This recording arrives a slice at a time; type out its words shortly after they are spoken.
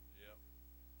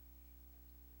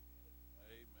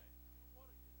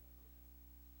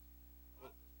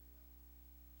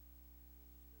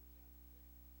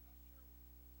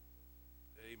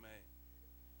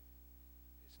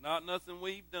not nothing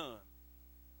we've done.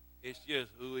 It's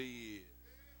just who He is.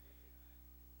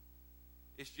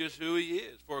 It's just who He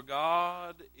is. For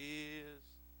God is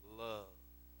love.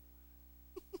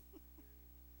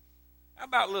 How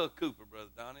about little Cooper,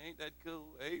 Brother Donnie? Ain't that cool?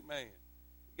 Amen.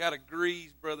 Got to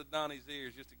grease Brother Donnie's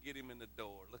ears just to get him in the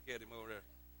door. Look at him over there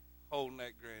holding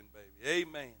that grandbaby.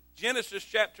 Amen. Genesis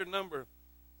chapter number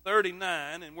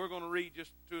 39, and we're going to read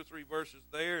just 2 or 3 verses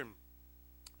there, and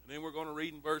then we're going to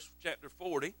read in chapter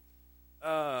 40.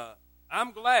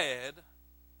 I'm glad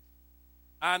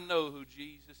I know who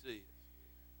Jesus is.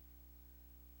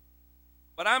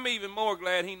 But I'm even more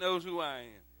glad He knows who I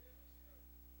am.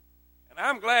 And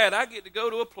I'm glad I get to go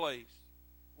to a place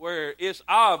where it's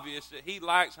obvious that He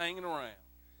likes hanging around.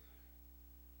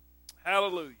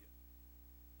 Hallelujah.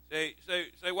 Say,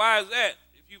 why is that?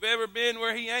 If you've ever been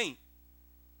where He ain't,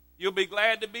 you'll be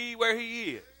glad to be where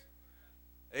He is.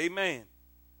 Amen.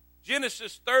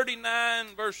 Genesis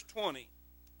 39, verse 20.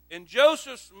 And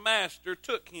Joseph's master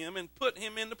took him and put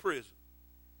him into prison.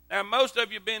 Now, most of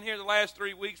you have been here the last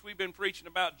 3 weeks. We've been preaching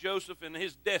about Joseph and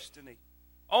his destiny.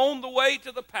 On the way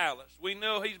to the palace, we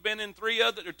know he's been in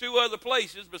 2 other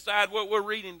places beside what we're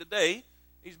reading today.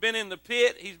 He's been in the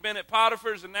pit, he's been at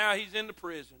Potiphar's, and now he's in the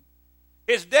prison.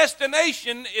 His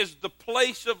destination is the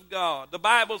place of God. The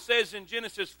Bible says in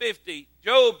Genesis 50,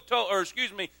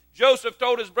 Joseph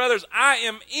told his brothers, I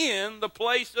am in the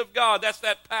place of God. That's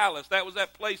that palace. That was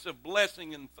that place of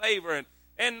blessing and favor.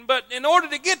 But in order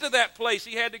to get to that place,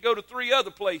 he had to go to 3 other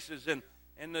places. And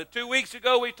 2 weeks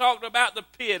ago, we talked about the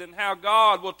pit and how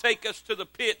God will take us to the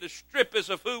pit to strip us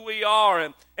of who we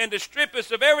are and to strip us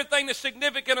of everything that's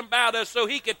significant about us so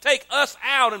He could take us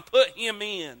out and put Him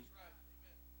in.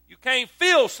 You can't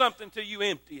feel something till you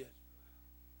empty it.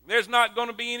 There's not going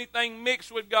to be anything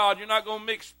mixed with God. You're not going to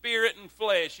mix spirit and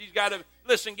flesh. He's got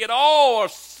to, get all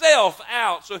self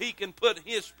out so He can put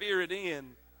His spirit in.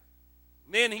 And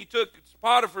then He took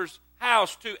Potiphar's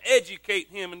house to educate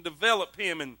him and develop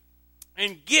him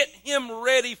and get him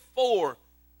ready for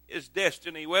his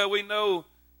destiny. Well, we know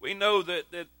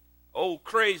that old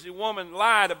crazy woman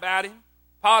lied about him,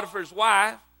 Potiphar's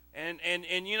wife, and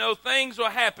things will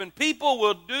happen. People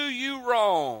will do you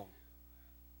wrong.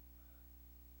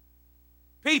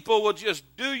 People will just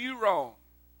do you wrong.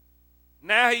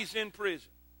 Now he's in prison.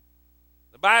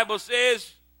 The Bible says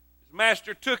his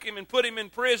master took him and put him in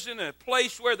prison, a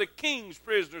place where the king's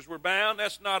prisoners were bound.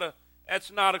 That's not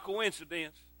a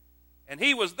coincidence. And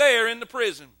he was there in the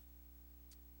prison.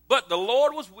 But the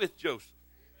Lord was with Joseph.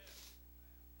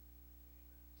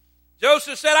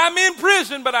 Joseph said, I'm in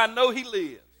prison, but I know He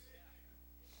lives.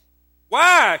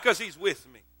 Why? Because He's with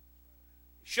me.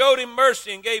 He showed him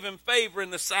mercy and gave him favor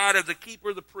in the sight of the keeper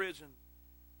of the prison.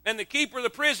 And the keeper of the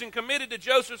prison committed to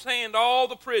Joseph's hand all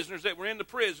the prisoners that were in the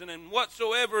prison, and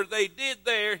whatsoever they did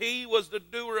there, he was the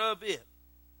doer of it.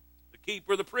 The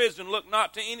keeper of the prison looked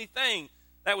not to anything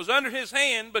that was under his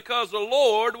hand, because the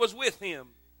Lord was with him.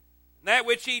 And that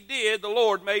which he did, the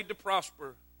Lord made to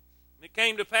prosper. And it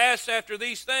came to pass after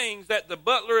these things that the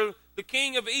butler, the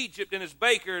king of Egypt, and his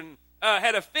baker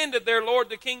had offended their lord,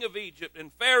 the king of Egypt.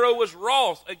 And Pharaoh was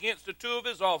wroth against the 2 of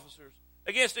his officers,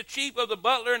 against the chief of the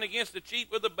butler and against the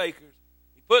chief of the bakers.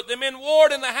 He put them in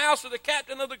ward in the house of the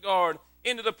captain of the guard,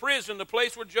 into the prison, the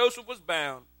place where Joseph was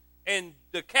bound. And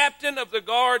the captain of the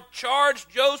guard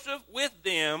charged Joseph with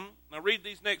them. Now read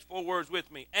these next 4 words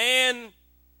with me. And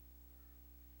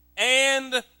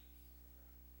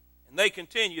they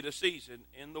continue to season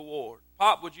in the ward.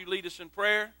 Pop, would you lead us in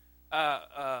prayer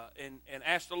and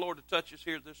ask the Lord to touch us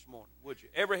here this morning? Would you?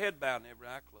 Every head bowed and every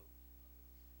eye closed.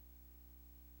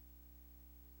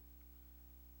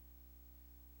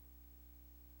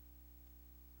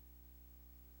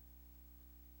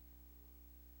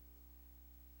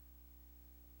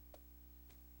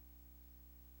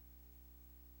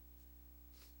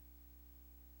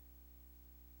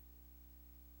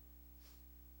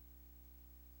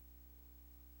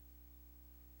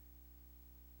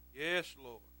 Yes,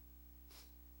 Lord.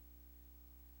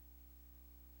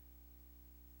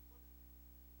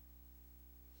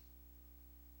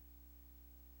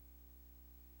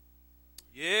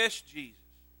 Yes, Jesus.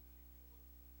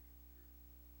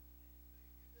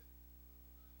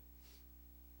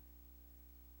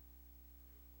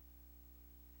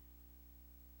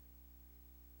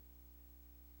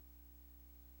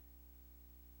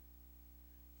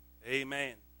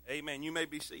 Amen. Amen. You may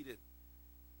be seated.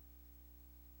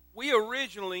 We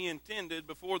originally intended,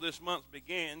 before this month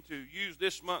began, to use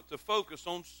this month to focus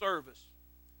on service,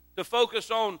 to focus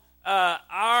on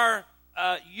our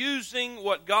using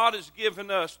what God has given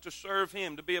us to serve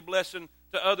Him, to be a blessing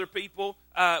to other people.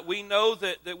 We know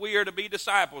that we are to be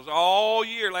disciples. All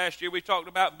year last year we talked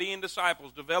about being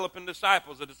disciples, developing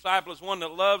disciples. A disciple is one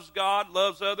that loves God,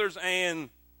 loves others, and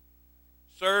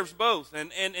serves both.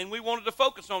 And we wanted to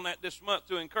focus on that this month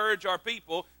to encourage our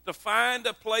people to find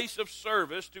a place of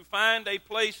service, to find a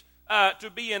place to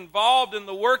be involved in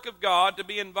the work of God, to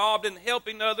be involved in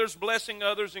helping others, blessing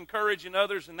others, encouraging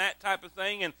others, and that type of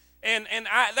thing. And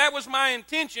that was my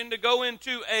intention, to go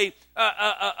into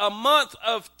a month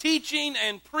of teaching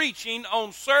and preaching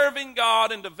on serving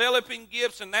God and developing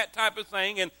gifts and that type of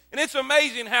thing. And it's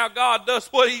amazing how God does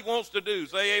what He wants to do.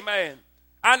 Say amen.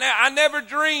 I never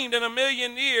dreamed in a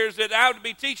million years that I would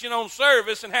be teaching on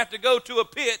service and have to go to a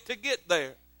pit to get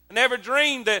there. I never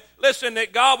dreamed that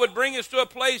God would bring us to a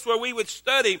place where we would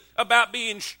study about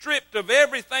being stripped of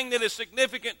everything that is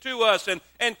significant to us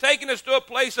and taking us to a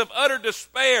place of utter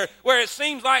despair where it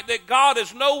seems like that God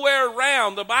is nowhere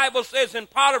around. The Bible says in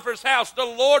Potiphar's house, the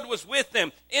Lord was with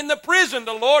him. In the prison,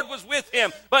 the Lord was with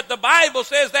him. But the Bible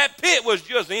says that pit was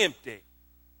just empty.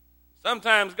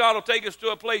 Sometimes God will take us to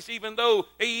a place, even though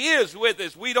He is with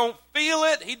us, we don't feel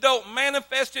it. He don't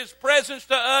manifest His presence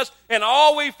to us, and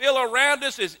all we feel around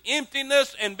us is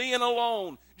emptiness and being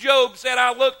alone. Job said,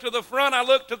 I looked to the front, I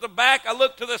looked to the back, I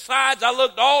looked to the sides, I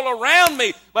looked all around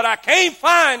me, but I can't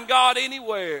find God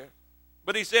anywhere.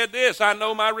 But he said this, I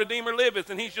know my Redeemer liveth,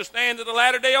 and He shall stand to the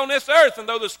latter day on this earth. And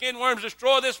though the skin worms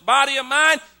destroy this body of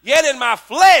mine, yet in my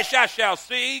flesh I shall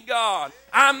see God.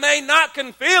 I may not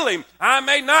can feel Him. I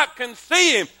may not can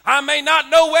see Him. I may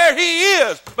not know where He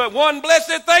is. But one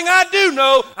blessed thing I do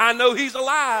know, I know He's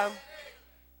alive.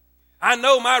 I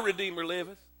know my Redeemer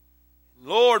liveth.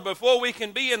 Lord, before we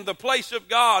can be in the place of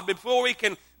God, before we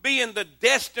can be in the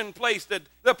destined place,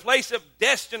 the place of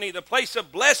destiny, the place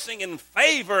of blessing and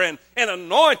favor and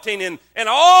anointing and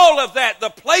all of that, the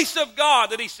place of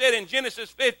God that He said in Genesis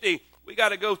 50, we got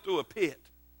to go through a pit.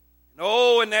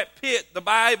 And in that pit, the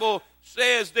Bible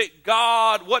says that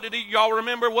God, y'all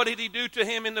remember, what did He do to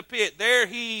him in the pit? There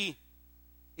He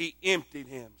emptied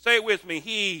him. Say it with me,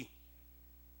 He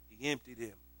emptied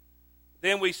him.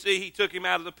 Then we see He took him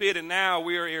out of the pit, and now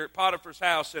we are here at Potiphar's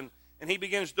house, and he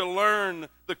begins to learn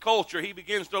the culture. He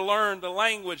begins to learn the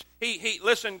language.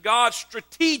 Listen, God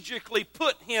strategically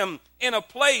put him in a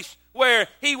place where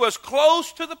he was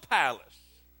close to the palace.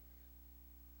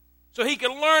 So he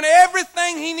could learn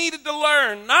everything he needed to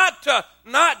learn,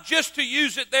 not just to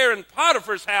use it there in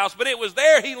Potiphar's house, but it was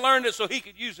there he learned it so he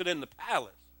could use it in the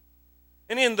palace.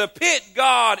 And in the pit,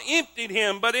 God emptied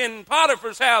him, but in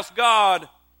Potiphar's house, God,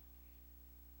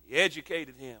 He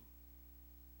educated him.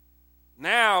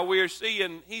 Now we're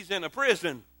seeing he's in a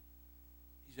prison.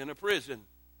 He's in a prison.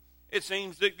 It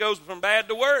seems it goes from bad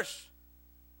to worse.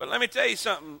 But let me tell you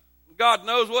something. God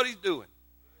knows what He's doing.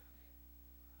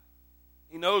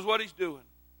 He knows what He's doing.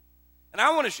 And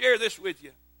I want to share this with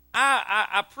you.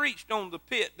 I preached on the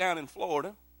pit down in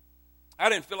Florida. I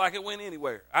didn't feel like it went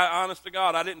anywhere. Honest to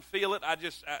God, I didn't feel it.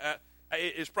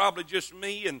 It's probably just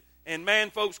me. And man,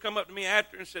 folks come up to me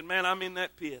after and said, man, I'm in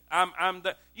that pit.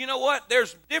 You know what?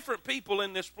 There's different people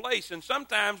in this place, and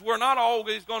sometimes we're not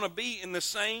always going to be in the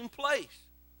same place.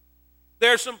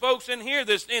 There's some folks in here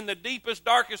that's in the deepest,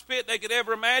 darkest pit they could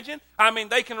ever imagine. I mean,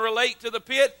 they can relate to the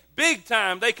pit big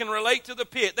time. They can relate to the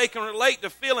pit. They can relate to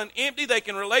feeling empty. They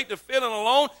can relate to feeling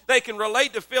alone. They can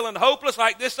relate to feeling hopeless,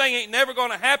 like this thing ain't never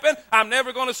going to happen. I'm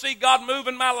never going to see God move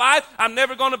in my life. I'm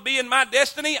never going to be in my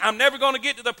destiny. I'm never going to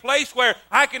get to the place where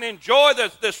I can enjoy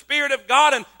the Spirit of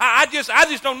God, and I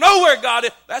just don't know where God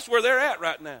is. That's where they're at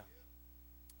right now.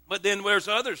 But then there's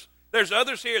others. There's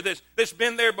others here that's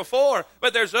been there before,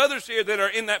 but there's others here that are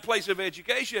in that place of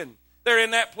education. They're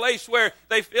in that place where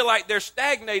they feel like they're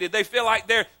stagnated. They feel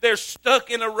like they're stuck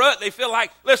in a rut. They feel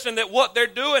like, listen, that what they're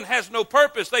doing has no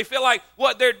purpose. They feel like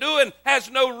what they're doing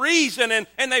has no reason,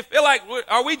 and they feel like,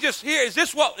 are we just here? Is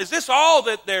this all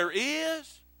that there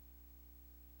is?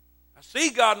 I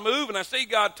see God move and I see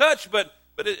God touch, but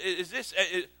is this?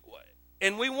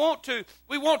 And we want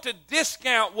to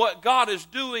discount what God is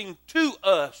doing to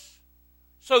us,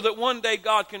 so that one day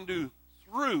God can do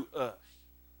through us.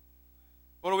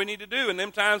 What do we need to do in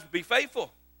them times? Be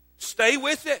faithful. Stay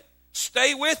with it.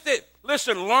 Stay with it.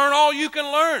 Listen, learn all you can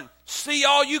learn. See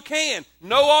all you can.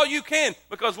 Know all you can.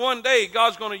 Because one day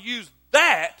God's going to use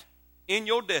that in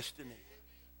your destiny.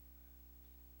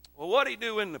 Well, what did He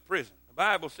do in the prison? The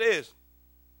Bible says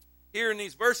here in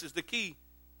these verses, the key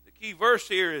verse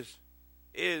here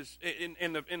is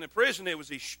in the prison, it was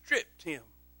He stripped him.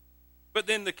 But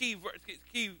then the key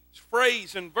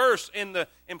phrase and verse in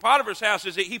Potiphar's house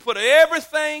is that he put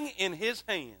everything in his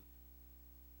hand.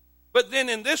 But then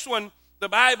in this one, the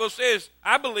Bible says,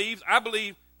 I believe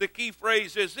the key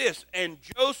phrase is this, and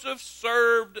Joseph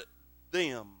served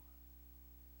them.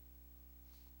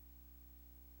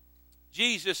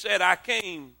 Jesus said, I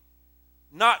came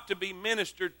not to be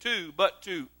ministered to, but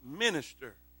to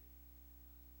minister.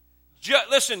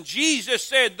 Listen, Jesus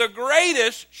said, the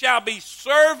greatest shall be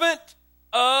servant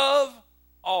of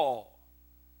all.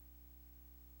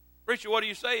 Preacher, what are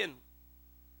you saying?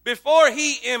 Before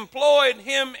he employed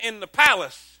him in the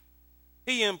palace,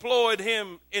 he employed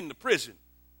him in the prison.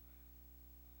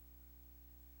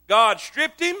 God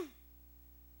stripped him.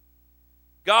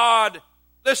 God,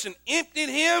 emptied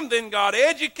him. Then God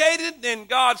educated. Then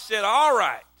God said, all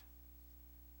right,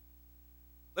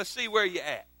 let's see where you're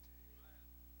at.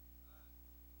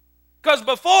 Because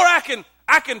before I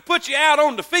can put you out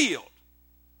on the field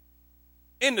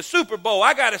in the Super Bowl,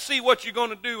 I got to see what you're going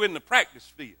to do in the practice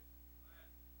field.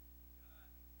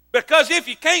 Because if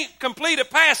you can't complete a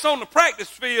pass on the practice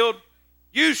field,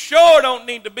 you sure don't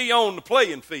need to be on the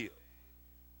playing field.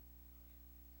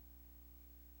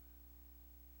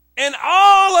 And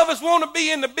all of us want to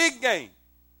be in the big game.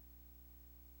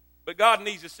 But God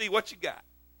needs to see what you got.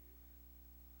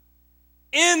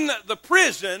 In the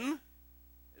prison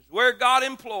is where God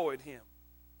employed him.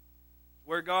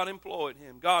 Where God employed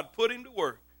him. God put him to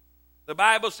work. The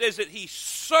Bible says that he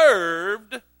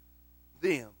served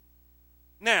them.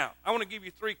 Now, I want to give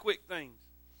you three quick things.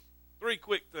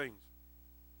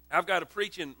 I've got to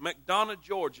preach in McDonough,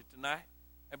 Georgia tonight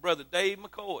at Brother Dave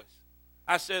McCoy's.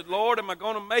 I said, Lord, am I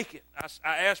going to make it?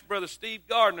 I asked Brother Steve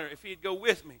Gardner if he'd go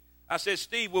with me. I said,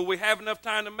 Steve, will we have enough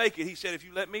time to make it? He said, if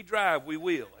you let me drive, we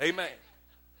will. Amen.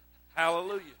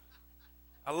 Hallelujah.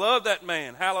 I love that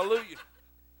man. Hallelujah.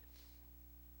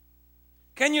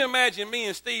 Can you imagine me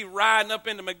and Steve riding up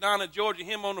into McDonough, Georgia,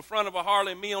 him on the front of a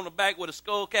Harley and me on the back with a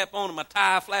skull cap on and my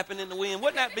tie flapping in the wind?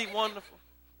 Wouldn't that be wonderful?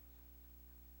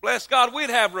 Bless God,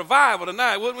 we'd have revival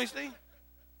tonight, wouldn't we, Steve?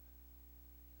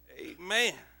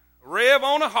 Amen. Rev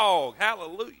on a hog.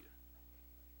 Hallelujah.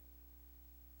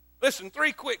 Listen,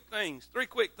 three quick things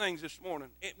this morning.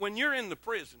 When you're in the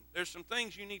prison, there's some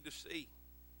things you need to see.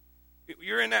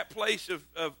 You're in that place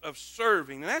of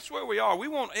serving, and that's where we are. We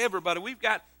want everybody.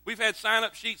 We've had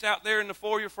sign-up sheets out there in the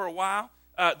foyer for a while.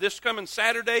 This coming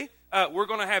Saturday, we're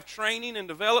going to have training and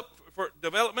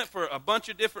development for a bunch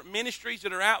of different ministries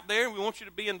that are out there. We want you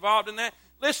to be involved in that.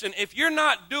 Listen, if you're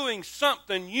not doing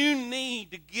something, you need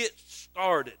to get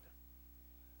started.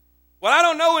 Well, I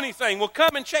don't know anything. Well,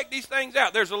 come and check these things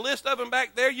out. There's a list of them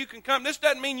back there. You can come. This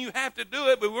doesn't mean you have to do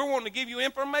it, but we're wanting to give you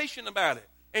information about it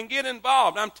and get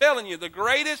involved. I'm telling you, the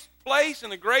greatest place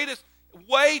and the greatest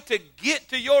way to get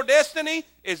to your destiny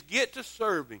is get to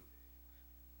serving.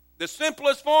 The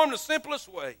simplest form, the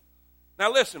simplest way.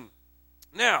 Now, listen.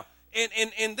 Now,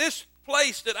 in this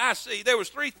place that I see, there was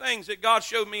three things that God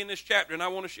showed me in this chapter, and I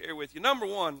want to share with you. Number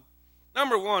one,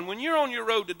 when you're on your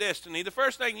road to destiny, the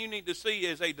first thing you need to see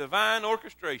is a divine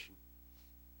orchestration.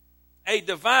 A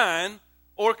divine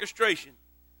orchestration.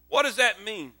 What does that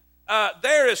mean?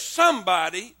 There is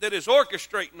somebody that is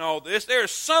orchestrating all this. There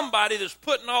is somebody that's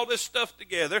putting all this stuff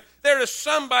together. There is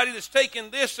somebody that's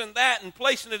taking this and that and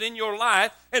placing it in your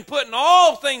life and putting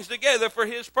all things together for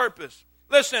his purpose.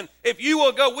 Listen, if you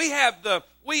will go, we have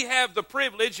the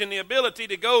privilege and the ability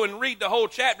to go and read the whole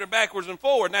chapter backwards and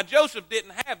forward. Now, Joseph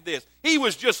didn't have this. He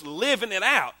was just living it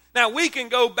out. Now, we can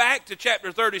go back to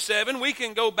chapter 37. We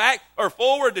can go back or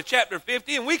forward to chapter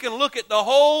 50, and we can look at the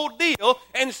whole deal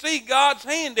and see God's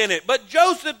hand in it. But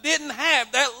Joseph didn't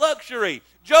have that luxury.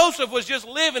 Joseph was just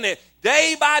living it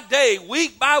day by day,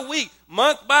 week by week,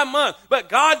 month by month. But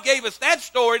God gave us that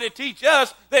story to teach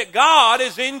us that God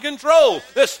is in control.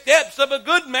 The steps of a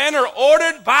good man are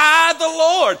ordered by the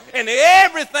Lord. And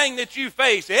everything that you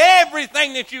face,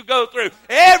 everything that you go through,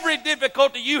 every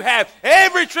difficulty you have,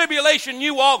 every tribulation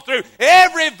you walk through,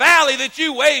 every valley that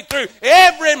you wade through,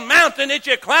 every mountain that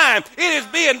you climb, it is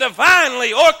being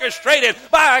divinely orchestrated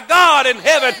by a God in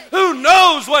heaven who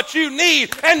knows what you need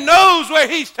and knows where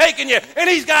he's taking you. And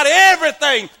he's got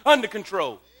everything under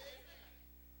control.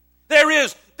 There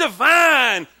is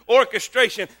divine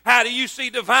orchestration. How do you see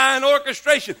divine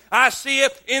orchestration? I see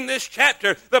it in this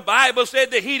chapter. The Bible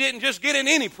said that he didn't just get in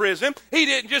any prison. He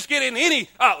didn't just get in any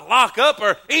lockup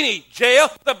or any jail.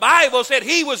 The Bible said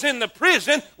he was in the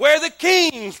prison where the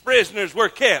king's prisoners were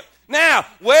kept. Now,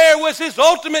 where was his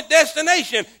ultimate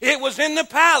destination? It was in the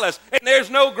palace. And there's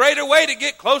no greater way to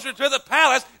get closer to the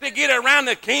palace to get around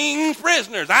the king's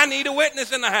prisoners. I need a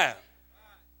witness in the house.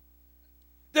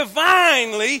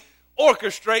 Divinely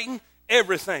orchestrating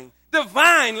everything.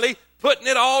 Divinely putting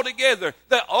it all together.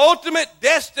 The ultimate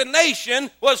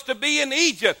destination was to be in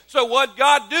Egypt. So what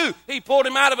God do? He pulled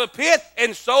him out of a pit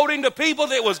and sold him to people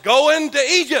that was going to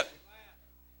Egypt.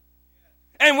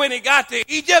 And when he got to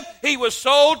Egypt, he was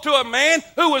sold to a man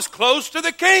who was close to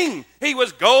the king. He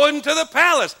was going to the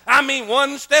palace. I mean,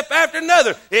 one step after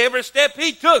another. Every step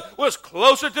he took was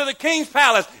closer to the king's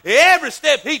palace. Every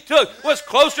step he took was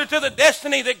closer to the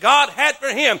destiny that God had for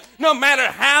him. No matter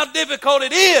how difficult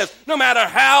it is, no matter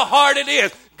how hard it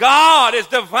is, God is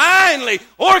divinely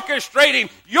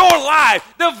orchestrating your life,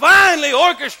 divinely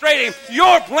orchestrating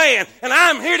your plan. And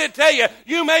I'm here to tell you,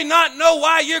 you may not know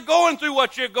why you're going through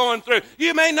what you're going through.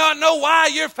 You may not know why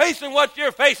you're facing what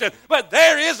you're facing. But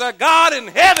there is a God in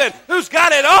heaven who's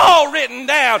got it all written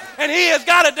down. And he has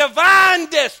got a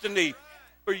divine destiny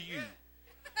for you.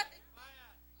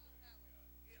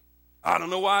 I don't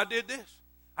know why I did this.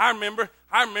 I remember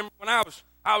when I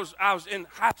was in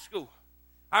high school.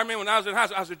 I remember when I was in high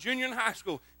school, I was a junior in high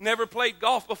school, never played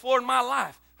golf before in my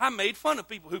life. I made fun of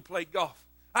people who played golf.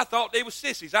 I thought they were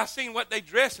sissies. I seen what they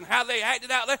dressed and how they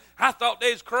acted out there. I thought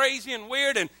they was crazy and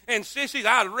weird and sissies.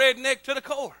 I was redneck to the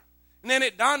core. And then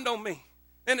it dawned on me.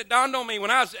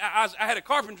 When I had a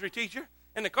carpentry teacher,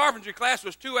 and the carpentry class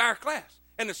was 2-hour class.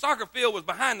 And the soccer field was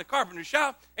behind the carpentry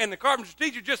shop, and the carpentry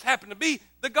teacher just happened to be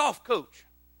the golf coach.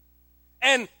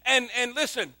 And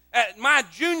listen, at my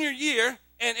junior year,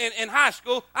 in high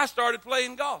school, I started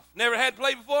playing golf. Never had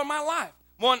played before in my life.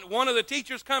 One of the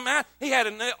teachers come out. He had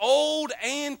an old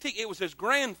antique. It was his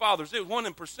grandfather's. It was one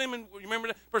in Persimmon. You remember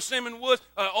that? Persimmon Woods.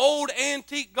 An old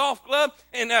antique golf club.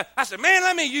 And I said, man,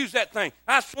 let me use that thing.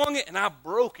 I swung it and I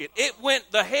broke it.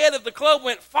 The head of the club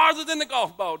went farther than the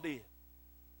golf ball did.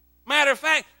 Matter of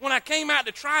fact, when I came out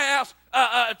to tryouts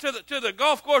to the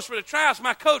golf course for the tryouts,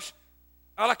 my coach,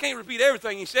 well, I can't repeat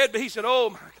everything he said, but he said,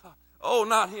 oh my God, oh,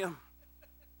 not him.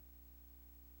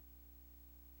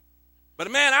 But,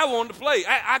 man, I wanted to play.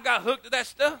 I got hooked to that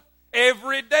stuff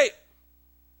every day.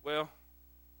 Well,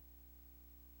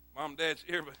 Mom and Dad's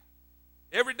here, but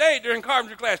every day during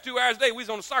carpentry class, 2 hours a day, we was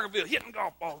on the soccer field hitting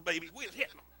golf balls, baby. We was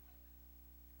hitting them.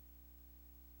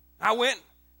 I went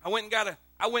and got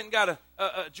a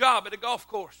job at a golf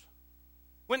course.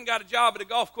 Went and got a job at a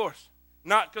golf course.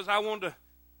 Not because I wanted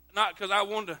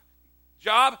a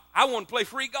job. I wanted to play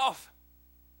free golf.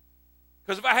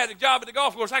 Because if I had a job at the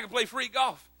golf course, I could play free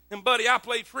golf. And, buddy, I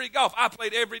played free golf. I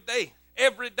played every day.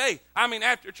 Every day. I mean,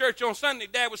 after church on Sunday,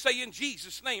 Dad would say, in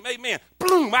Jesus' name, amen.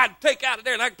 Boom, I'd take out of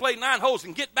there, and I could play 9 holes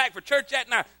and get back for church that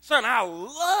night. Son, I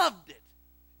loved it.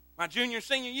 My junior and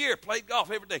senior year, played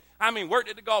golf every day. I mean, worked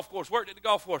at the golf course.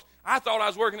 I thought I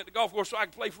was working at the golf course so I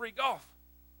could play free golf.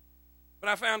 But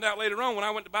I found out later on when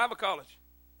I went to Bible college,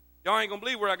 y'all ain't going to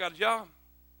believe where I got a job.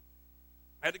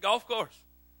 At the golf course.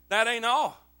 That ain't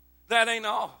all.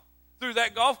 Through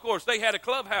that golf course, they had a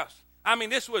clubhouse. I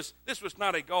mean, this was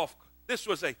not a golf. This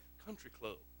was a country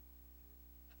club.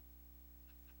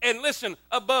 And listen,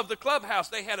 above the clubhouse,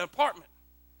 they had an apartment.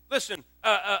 Listen,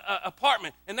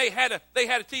 apartment, and they had a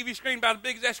TV screen about as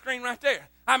big as that screen right there.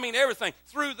 I mean, everything.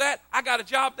 Through that, I got a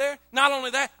job there. Not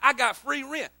only that, I got free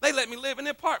rent. They let me live in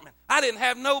the apartment. I didn't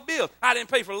have no bill. I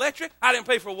didn't pay for electric. I didn't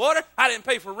pay for water. I didn't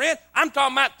pay for rent. I'm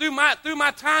talking about through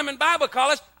my time in Bible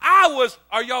college,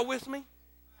 are y'all with me?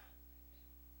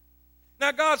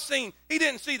 Now, He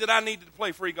didn't see that I needed to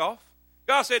play free golf.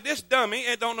 God said, this dummy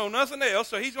don't know nothing else,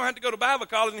 so he's going to have to go to Bible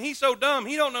college, and he's so dumb,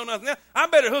 he don't know nothing else. I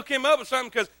better hook him up with something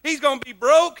because he's going to be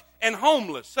broke and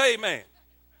homeless. Say amen.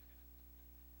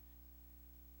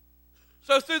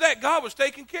 So through that, God was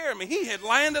taking care of me. He had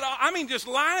landed, just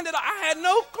landed. I had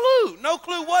no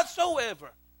clue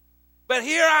whatsoever. But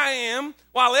here I am,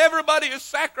 while everybody is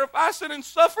sacrificing and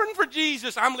suffering for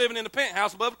Jesus, I'm living in the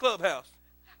penthouse above the clubhouse.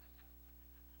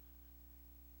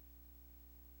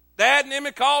 Dad and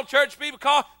Emmy called, church people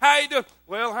called, how you doing?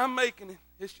 Well, I'm making it.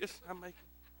 I'm making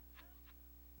it.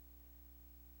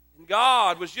 And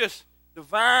God was just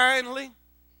divinely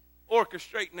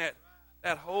orchestrating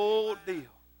that whole deal.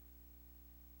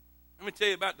 Let me tell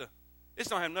you about this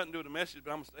don't have nothing to do with the message,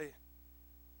 but I'm going to say it.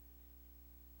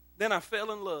 Then I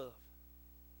fell in love.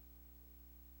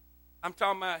 I'm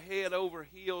talking about head over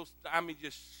heels.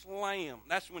 Just slam.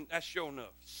 That's sure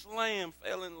enough. Slam,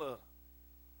 fell in love.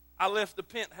 I left the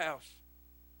penthouse.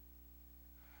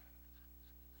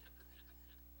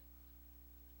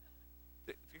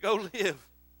 To go live.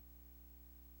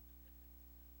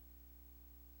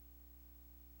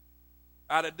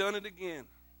 I'd have done it again.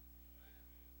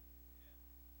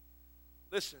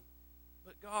 Listen,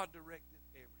 but God directed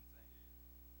everything.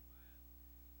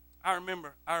 I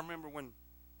remember when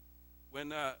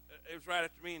it was right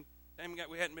after me and Tammy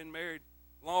we hadn't been married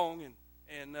long,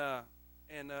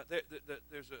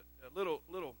 there's a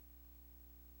little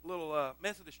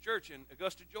Methodist church in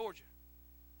Augusta, Georgia.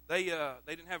 They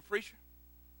didn't have a preacher,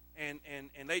 and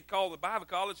they'd call the Bible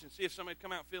college and see if somebody'd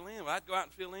come out and fill in. Well, I'd go out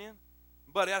and fill in.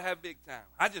 Buddy, I'd have a big time.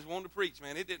 I just wanted to preach,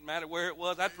 man. It didn't matter where it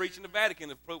was. I'd preach in the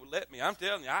Vatican if the Pope would let me. I'm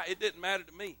telling you, it didn't matter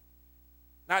to me.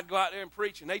 And I'd go out there and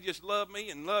preach, and they just loved me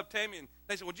and loved Tammy. And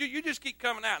they said, well, you just keep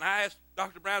coming out. And I asked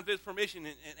Dr. Brown for his permission,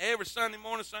 and every Sunday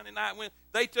morning, Sunday night, when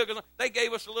they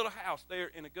gave us a little house there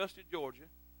in Augusta, Georgia.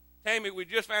 Tammy, we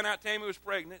just found out Tammy was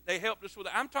pregnant. They helped us with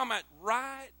it. I'm talking about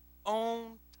right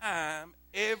on time,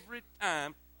 every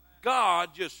time. God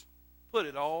just put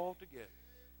it all together.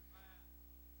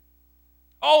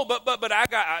 Oh, but I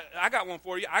got one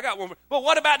for you. But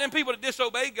what about them people that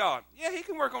disobey God? Yeah, he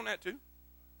can work on that too.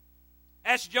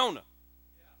 Ask Jonah.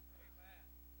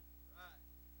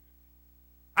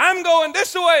 I'm going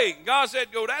this way. God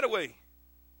said, go that way.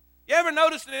 You ever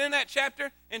notice that in that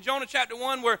chapter, in Jonah chapter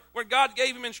 1, where God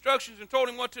gave him instructions and told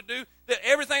him what to do, that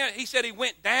everything he said he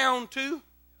went down to?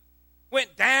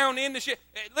 Went down in the ship.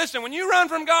 Listen, when you run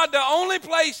from God, the only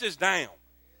place is down.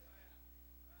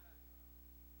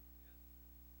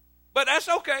 But that's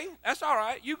okay. That's all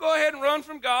right. You go ahead and run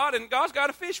from God, and God's got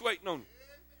a fish waiting on you.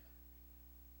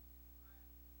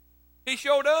 He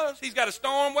sure does. He's got a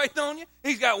storm waiting on you.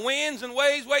 He's got winds and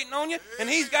waves waiting on you. And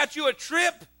he's got you a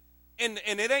trip, and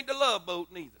it ain't the love boat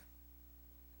neither.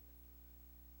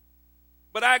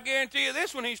 But I guarantee you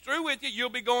this, when he's through with you, you'll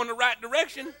be going the right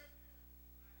direction.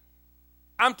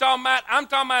 I'm talking about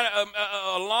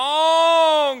a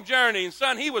long journey. And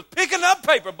son, he was picking up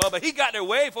paper, Bubba. He got there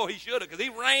way before he should have, because he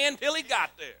ran till he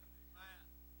got there.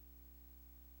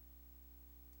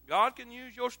 God can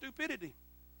use your stupidity.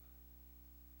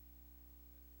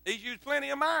 He's used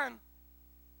plenty of mine.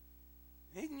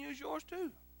 He can use yours too.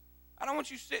 I don't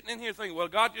want you sitting in here thinking, well,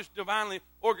 God just divinely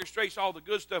orchestrates all the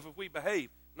good stuff if we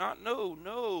behave. No.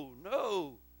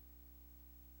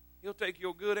 He'll take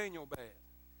your good and your bad.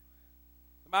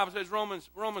 The Bible says, Romans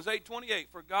 8:28,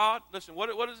 for God, listen, what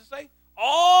does it say?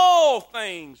 All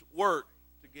things work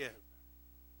together.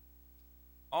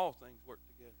 All things work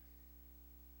together.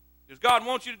 Does God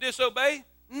want you to disobey?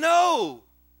 No.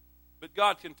 But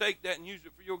God can take that and use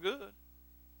it for your good.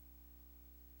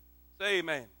 Say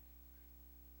amen.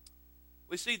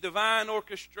 We see divine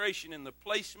orchestration in the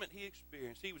placement he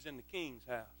experienced. He was in the king's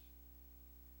house.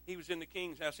 He was in the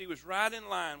king's house. He was right in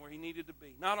line where he needed to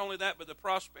be. Not only that, but the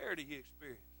prosperity he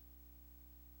experienced.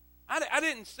 I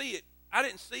didn't see it. I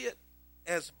didn't see it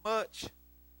as much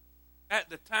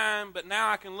at the time, but now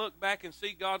I can look back and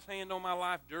see God's hand on my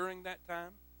life during that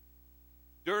time.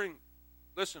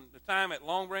 Listen, the time at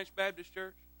Long Branch Baptist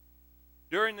Church,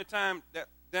 during the time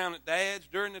down at Dad's,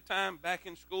 during the time back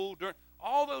in school, during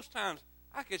all those times,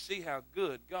 I could see how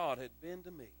good God had been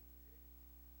to me.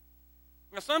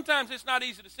 Now, sometimes it's not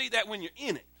easy to see that when you're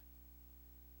in it.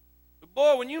 But,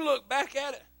 boy, when you look back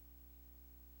at it,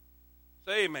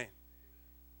 say amen.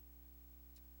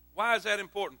 Why is that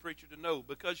important, preacher, to know?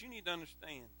 Because you need to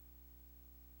understand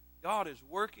God is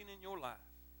working in your life.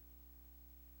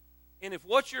 And if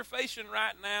what you're facing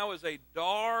right now is a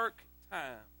dark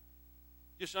time,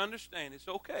 just understand it's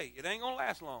okay. It ain't going to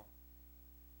last long.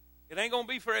 It ain't going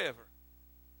to be forever.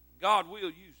 God will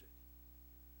use it.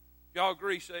 If y'all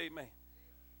agree, say amen.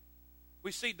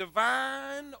 We see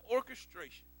divine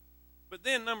orchestration. But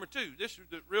then number two, this is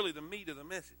really the meat of the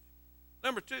message.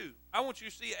 Number two, I want you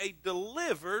to see a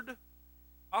delivered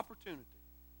opportunity.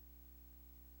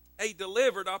 A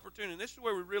delivered opportunity. This is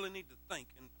where we really need to think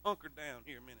and hunker down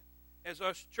here a minute as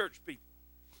us church people.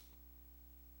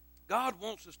 God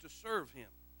wants us to serve him.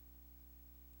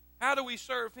 How do we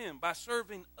serve him? By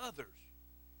serving others.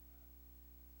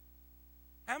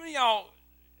 How many of y'all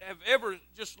have ever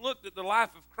just looked at the life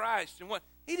of Christ and what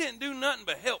he didn't do nothing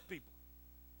but help people?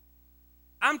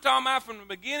 I'm talking about from the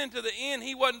beginning to the end,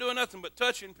 he wasn't doing nothing but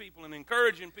touching people and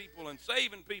encouraging people and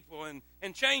saving people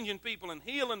and changing people and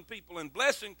healing people and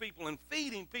blessing people and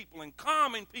feeding people and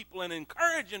calming people and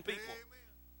encouraging people. Amen.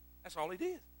 That's all he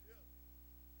did.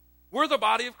 We're the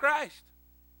body of Christ.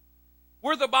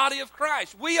 We're the body of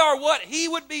Christ. We are what he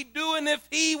would be doing if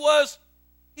he was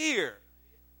here.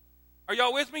 Are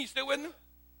y'all with me? You still with me?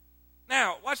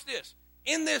 Now, watch this.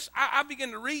 In this, I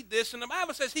begin to read this, and the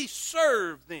Bible says he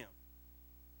served them.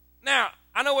 Now,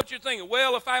 I know what you're thinking.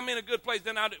 Well, if I'm in a good place,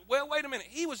 then I'll do. Well, wait a minute.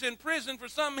 He was in prison for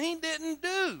something he didn't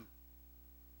do.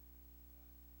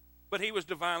 But he was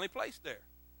divinely placed there.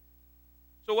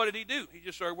 So what did he do? He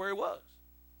just served where he was.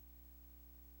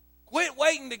 Quit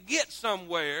waiting to get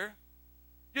somewhere.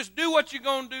 Just do what you're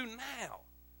going to do now.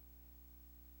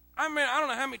 I mean, I don't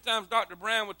know how many times Dr.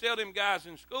 Brown would tell them guys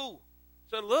in school,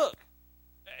 said, look,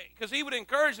 because he would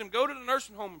encourage them, go to the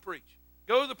nursing home and preach.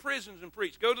 Go to the prisons and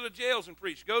preach. Go to the jails and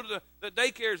preach. Go to the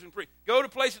daycares and preach. Go to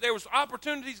places. There was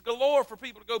opportunities galore for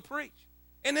people to go preach.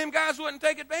 And them guys wouldn't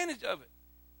take advantage of it.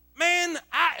 Man,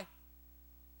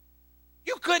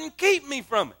 you couldn't keep me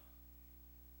from it.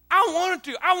 I wanted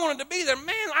to. I wanted to be there.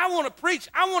 Man, I want to preach.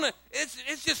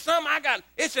 It's just something I got.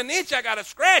 It's an itch I got to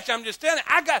scratch. I'm just telling you.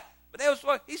 But that was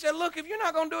what he said, look, if you're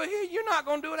not going to do it here, you're not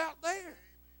going to do it out there.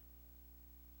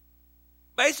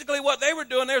 Basically what they were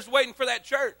doing, they was waiting for that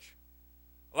church.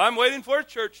 Well, I'm waiting for a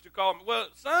church to call me. Well,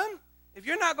 son, if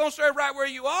you're not going to serve right where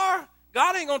you are,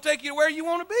 God ain't going to take you to where you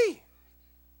want to be.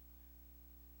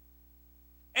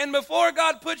 And before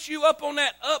God puts you up on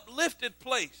that uplifted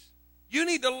place, you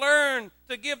need to learn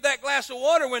to give that glass of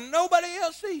water when nobody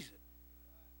else sees it.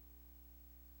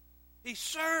 He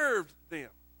served them.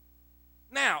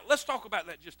 Now, let's talk about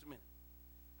that just a minute.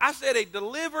 I said a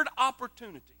delivered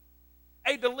opportunity.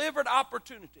 A delivered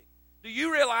opportunity. Do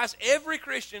you realize every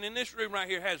Christian in this room right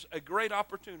here has a great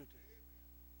opportunity?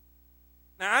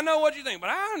 Now, I know what you think, but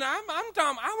I'm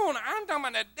talking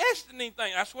about that destiny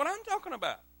thing. That's what I'm talking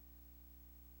about.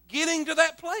 Getting to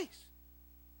that place.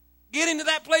 Getting to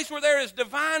that place where there is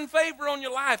divine favor on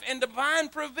your life and divine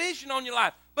provision on your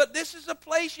life. But this is a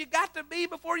place you got to be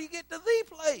before you get to the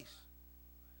place.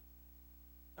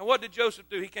 Now, what did Joseph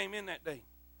do? He came in that day.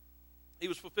 He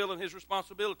was fulfilling his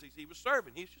responsibilities. He was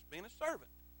serving. He was just being a servant.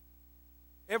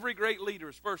 Every great leader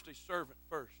is first a servant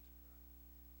first.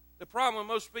 The problem with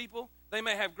most people, they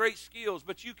may have great skills,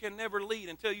 but you can never lead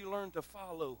until you learn to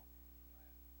follow.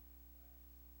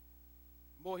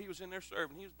 Boy, he was in there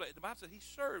serving. The Bible said he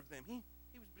served them. He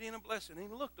was being a blessing. He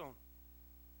looked on them.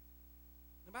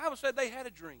 The Bible said they had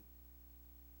a dream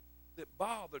that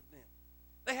bothered them.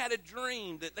 They had a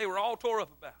dream that they were all tore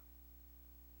up about.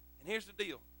 And here's the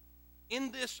deal.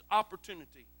 In this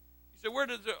opportunity, you say, where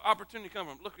does the opportunity come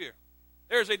from? Look here.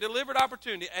 There's a delivered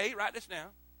opportunity, write this down,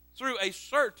 through a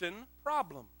certain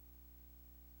problem.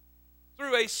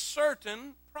 Through a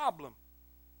certain problem.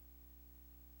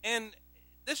 And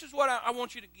this is what I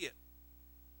want you to get.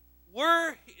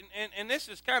 This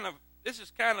is kind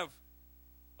of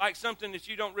like something that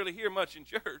you don't really hear much in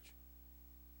church.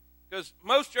 Because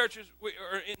most churches,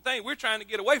 we're trying to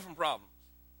get away from problems.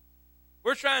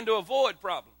 We're trying to avoid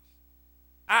problems.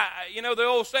 The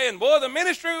old saying, boy, the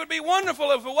ministry would be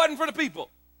wonderful if it wasn't for the people.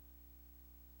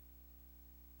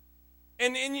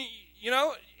 And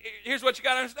here's what you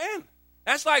got to understand.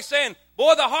 That's like saying,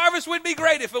 boy, the harvest would be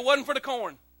great if it wasn't for the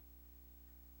corn.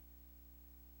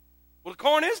 Well, the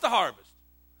corn is the harvest.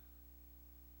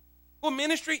 Well,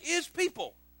 ministry is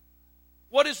people.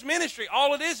 What is ministry?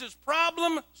 All it is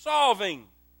problem solving.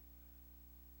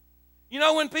 You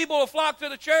know when people will flock to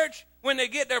the church? When they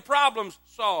get their problems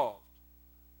solved.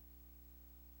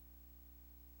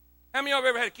 How many of y'all have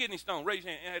ever had a kidney stone? Raise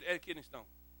your hand. Had a kidney stone.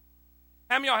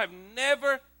 How many of y'all have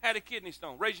never had a kidney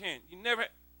stone? Raise your hand. You never had.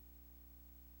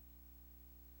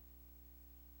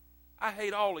 I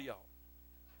hate all of y'all.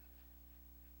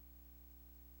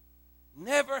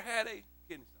 Never had a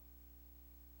kidney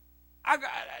stone.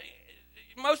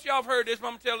 Most of y'all have heard this, but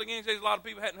I'm going to tell it again because a lot of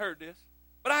people hadn't heard this.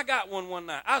 But I got one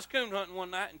night. I was coon hunting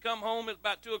one night and come home at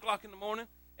about 2 o'clock in the morning,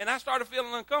 and I started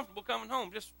feeling uncomfortable coming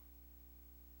home.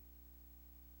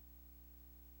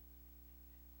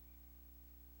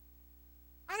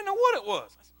 I didn't know what it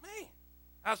was. I said, man.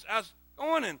 I was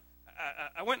going, and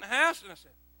I went in the house, and I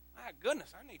said, my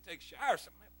goodness, I need to take a shower or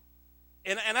something.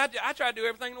 And I tried to do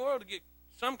everything in the world to get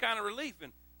some kind of relief,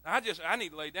 and I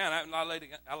need to lay down. I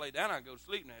lay down, I go to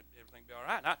sleep, and everything be all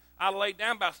right. I laid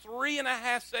down. About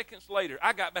 3.5 seconds later,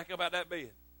 I got back up out that bed.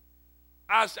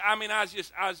 I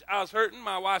was hurting.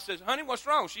 My wife says, honey, what's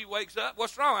wrong? She wakes up.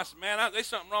 What's wrong? I said, man, there's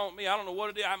something wrong with me. I don't know what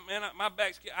it is. My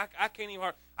back's, I can't even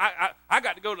hardly. I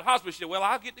got to go to the hospital. She said, well,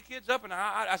 I'll get the kids up. And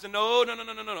I said, no.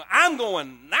 I'm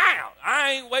going now.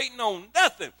 I ain't waiting on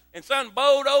nothing. And son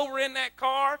bowed over in that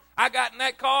car. I got in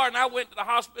that car, and I went to the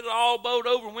hospital all bowed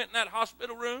over and went in that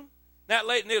hospital room. That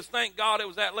late, and it was, thank God it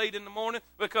was that late in the morning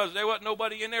because there wasn't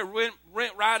nobody in there. Went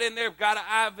right in there, got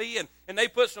an IV, and they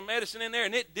put some medicine in there,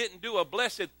 and it didn't do a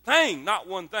blessed thing, not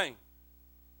one thing.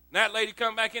 And that lady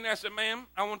come back in there and said, ma'am,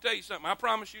 I want to tell you something. I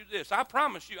promise you this. I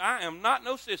promise you I am not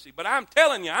no sissy, but I'm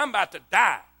telling you I'm about to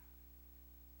die.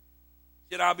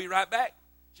 She said, I'll be right back.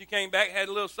 She came back, had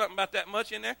a little something about that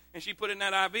much in there, and she put in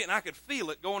that IV, and I could feel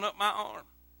it going up my arm.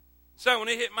 So when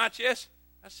it hit my chest,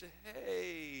 I said,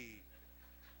 hey.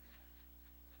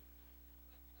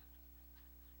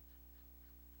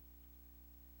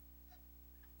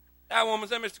 That woman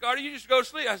said, Mr. Carter, you just go to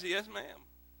sleep. I said, yes, ma'am.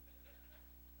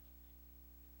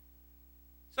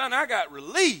 Son, I got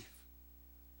relief.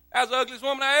 That was the ugliest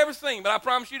woman I ever seen, but I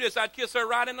promise you this, I'd kiss her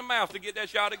right in the mouth to get that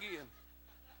shot again.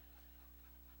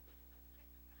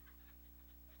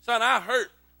 Son, I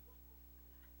hurt.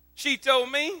 She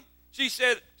told me, she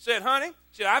said, honey,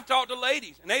 she said, I've talked to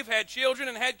ladies, and they've had children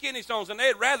and had kidney stones, and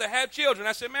they'd rather have children.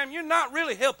 I said, ma'am, you're not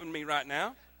really helping me right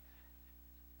now.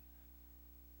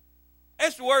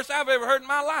 That's the worst I've ever heard in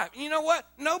my life. And you know what?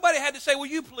 Nobody had to say, will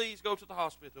you please go to the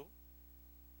hospital?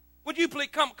 Would you please,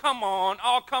 come on,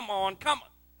 oh, come on.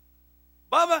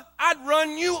 Bubba, I'd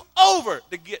run you over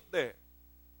to get there.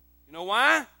 You know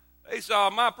why? They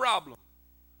solved my problem.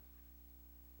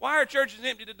 Why are churches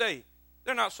empty today?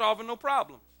 They're not solving no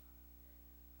problems.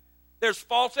 There's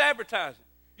false advertising.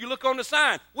 You look on the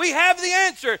sign, we have the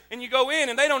answer, and you go in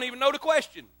and they don't even know the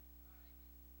question.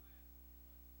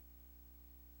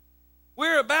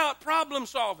 We're about problem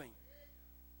solving.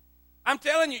 I'm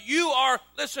telling you,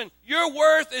 your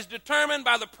worth is determined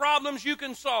by the problems you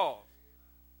can solve.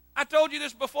 I told you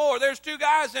this before. There's two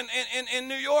guys in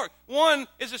New York. One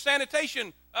is a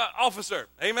sanitation officer.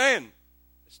 Amen.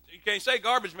 You can't say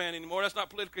garbage man anymore. That's not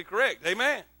politically correct.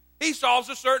 Amen. He solves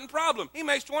a certain problem. He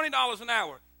makes $20 an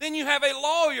hour. Then you have a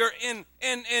lawyer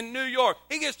in New York.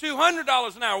 He gets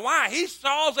 $200 an hour. Why? He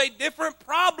solves a different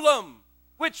problem,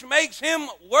 which makes him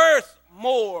worth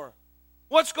more.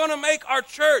 What's going to make our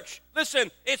church?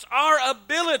 Listen, it's our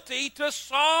ability to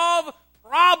solve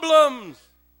problems.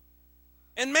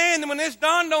 And man, when this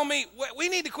dawned on me, we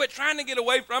need to quit trying to get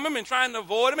away from them and trying to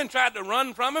avoid them and trying to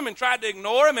run from them and try to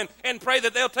ignore them and pray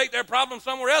that they'll take their problem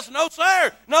somewhere else. No,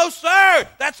 sir. No, sir.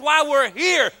 That's why we're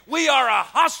here. We are a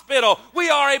hospital. We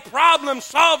are a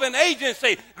problem-solving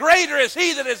agency. Greater is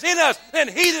He that is in us than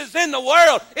he that is in the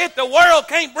world. If the world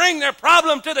can't bring their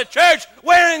problem to the church,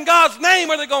 where in God's name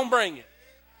are they going to bring it?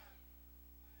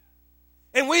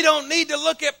 And we don't need to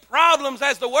look at problems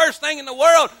as the worst thing in the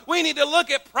world. We need to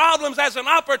look at problems as an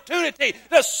opportunity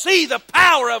to see the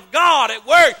power of God at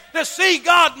work, to see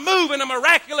God move in a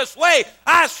miraculous way.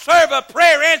 I serve a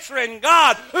prayer-answering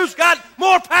God who's got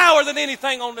more power than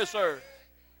anything on this earth.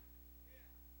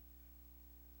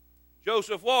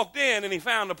 Joseph walked in and he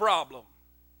found the problem.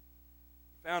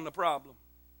 Found the problem.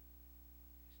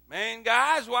 Man,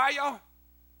 guys, why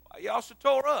y'all so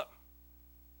tore up?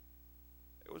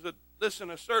 There was a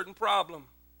certain problem.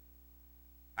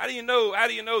 How do you know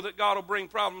that God will bring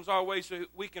problems our way so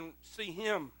we can see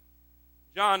Him?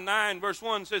 John 9 verse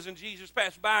 1 says, and Jesus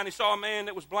passed by and he saw a man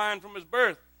that was blind from his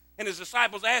birth. And his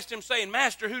disciples asked him, saying,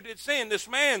 Master, who did sin, this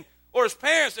man or his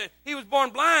parents, that he was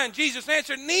born blind? Jesus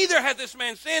answered, neither hath this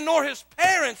man sinned nor his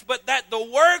parents, but that the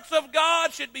works of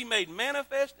God should be made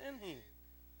manifest in him.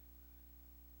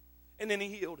 And then he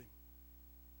healed him.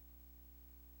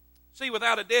 See,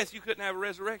 without a death, you couldn't have a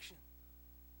resurrection.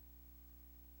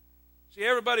 See,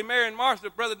 everybody, Mary and Martha,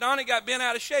 Brother Donnie got bent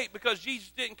out of shape because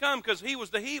Jesus didn't come, because He was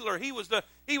the healer. He was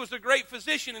the great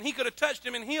physician, and He could have touched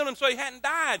him and healed him so he hadn't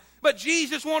died. But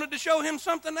Jesus wanted to show him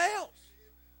something else.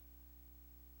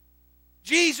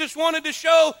 Jesus wanted to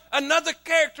show another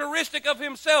characteristic of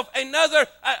Himself,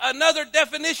 another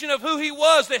definition of who He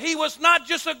was, that He was not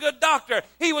just a good doctor.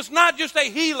 He was not just a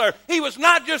healer. He was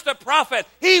not just a prophet.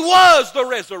 He was the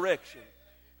resurrection.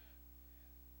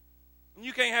 And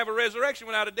you can't have a resurrection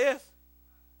without a death.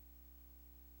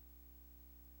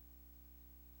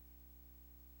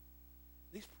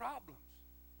 These problems.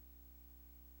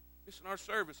 Listen, our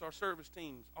service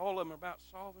teams, all of them are about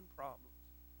solving problems.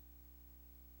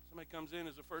 Somebody comes in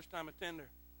as a first-time attender.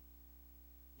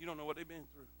 You don't know what they've been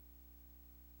through.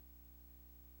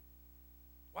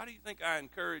 Why do you think I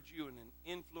encourage you and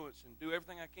influence and do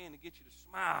everything I can to get you to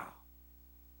smile?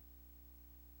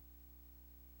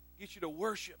 Get you to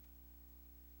worship.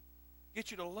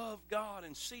 Get you to love God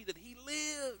and see that He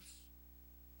lives.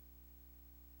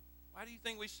 Why do you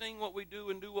think we sing what we do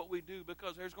and do what we do?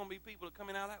 Because there's going to be people that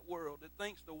coming out of that world that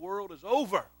thinks the world is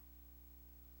over.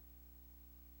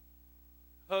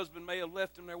 Husband may have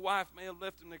left them, their wife may have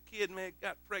left them, their kid may have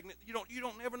got pregnant. You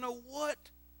don't ever know what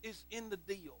is in the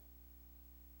deal.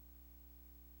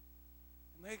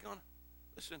 And they're going to,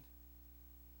 listen,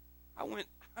 I went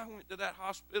to that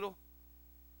hospital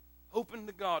hoping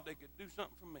to God they could do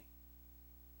something for me.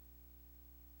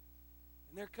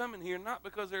 And they're coming here not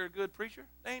because they're a good preacher.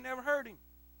 They ain't never heard Him.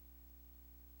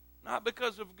 Not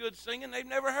because of good singing. They've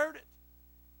never heard it.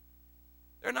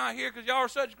 They're not here because y'all are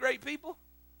such great people.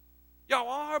 Y'all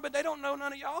are, but they don't know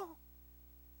none of y'all.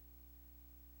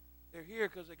 They're here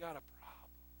because they got a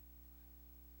problem.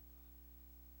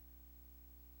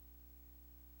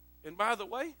 And by the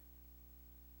way,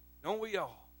 don't we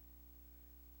all?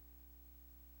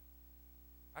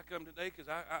 I come today because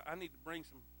I need to bring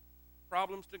some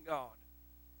problems to God.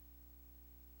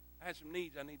 I had some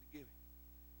needs I need to give him.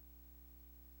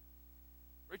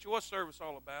 Preacher, what's service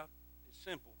all about? It's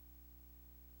simple.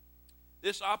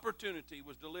 This opportunity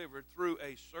was delivered through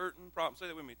a certain problem. Say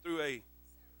that with me.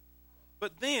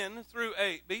 But then through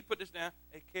put this down,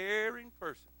 a caring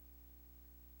person.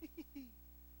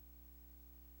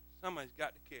 Somebody's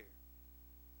got to care.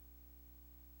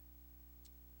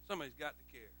 Somebody's got to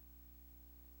care.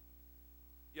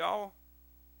 Y'all,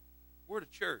 we're the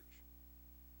church.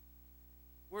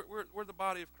 We're the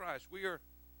body of Christ. We are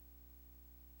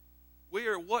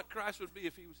what Christ would be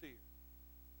if he was here.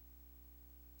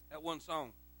 That one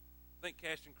song, I think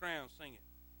Casting Crowns sing it,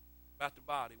 about the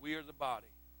body. We are the body.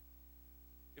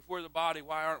 If we're the body,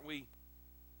 why aren't we?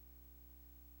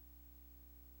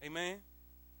 Amen?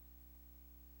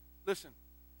 Listen.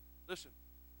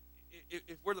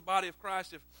 If we're the body of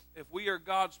Christ, if we are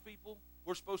God's people,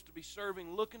 we're supposed to be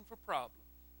serving, looking for problems.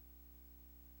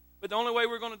 But the only way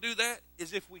we're going to do that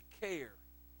is if we care.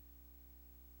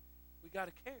 We got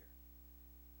to care.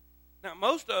 Now,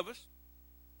 most of us,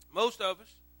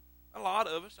 a lot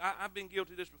of us, I've been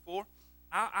guilty of this before.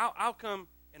 I'll come,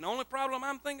 and the only problem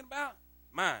I'm thinking about,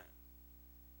 mine.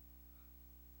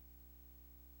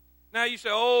 Now you say,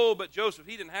 oh, but Joseph,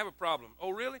 he didn't have a problem. Oh,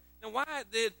 really? Then why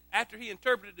did, after he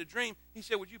interpreted the dream, he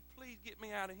said, would you please get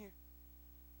me out of here?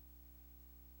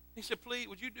 He said, please,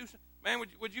 would you do something? Man,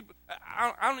 would you?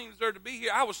 I don't even deserve to be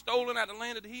here. I was stolen out of the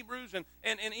land of the Hebrews, and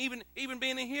even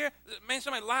being in here, man,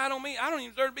 somebody lied on me. I don't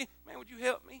even deserve to be. Man, would you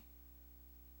help me?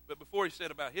 But before he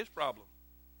said about his problem,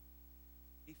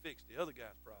 he fixed the other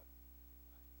guy's problem.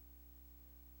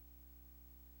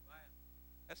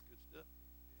 That's good stuff.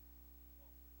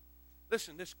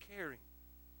 Listen, this caring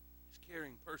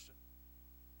person.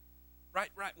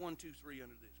 Write 1, 2, 3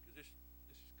 under this, because this is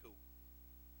cool.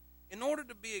 In order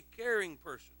to be a caring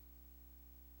person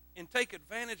and take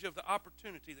advantage of the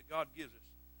opportunity that God gives us,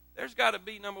 there's got to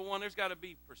be, number one, there's got to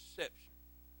be perception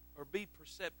or be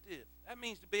perceptive. That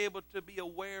means to be able to be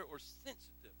aware or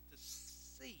sensitive, to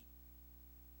see.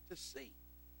 To see.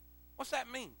 What's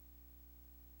that mean?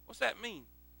 What's that mean?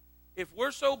 If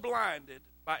we're so blinded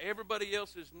by everybody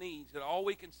else's needs that all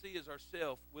we can see is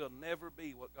ourselves, we'll never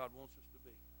be what God wants us to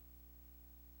be.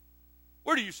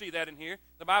 Where do you see that in here?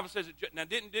 The Bible says that, now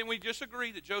didn't we just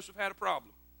agree that Joseph had a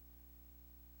problem?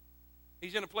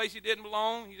 He's in a place he didn't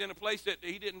belong. He's in a place that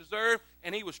he didn't deserve,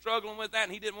 and he was struggling with that,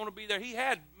 and he didn't want to be there. He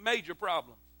had major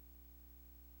problems.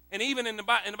 And even in the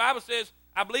Bible says,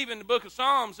 I believe in the book of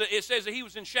Psalms, it says that he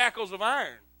was in shackles of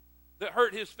iron that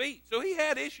hurt his feet. So he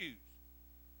had issues.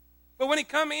 But when he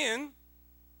come in,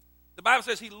 the Bible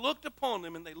says he looked upon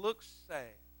them and they looked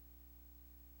sad.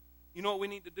 You know what we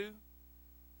need to do?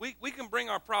 We can bring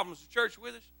our problems to church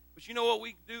with us, but you know what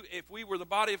we do if we were the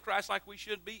body of Christ like we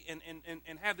should be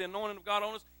and have the anointing of God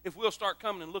on us? If we'll start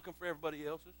coming and looking for everybody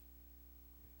else's.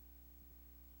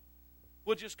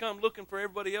 We'll just come looking for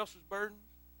everybody else's burdens.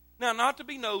 Now, not to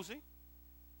be nosy.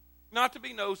 Not to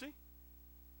be nosy.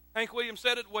 Hank Williams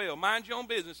said it well. Mind your own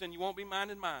business and you won't be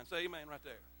minding mine. Say amen right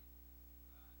there.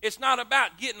 It's not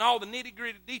about getting all the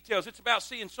nitty-gritty details. It's about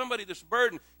seeing somebody that's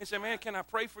burdened and saying, man, can I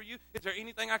pray for you? Is there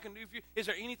anything I can do for you? Is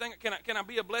there anything, can I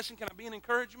be a blessing? Can I be an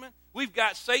encouragement? We've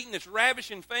got Satan that's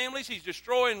ravishing families. He's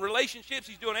destroying relationships.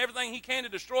 He's doing everything he can to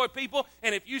destroy people.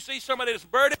 And if you see somebody that's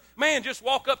burdened, man, just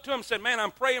walk up to him and say, man, I'm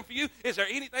praying for you. Is there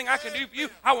anything I can do for you?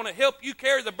 I want to help you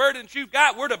carry the burden that you've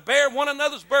got. We're to bear one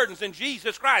another's burdens in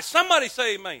Jesus Christ. Somebody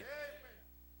say amen.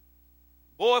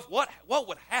 Boy, what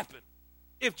would happen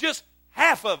if just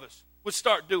half of us would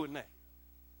start doing that?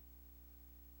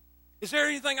 Is there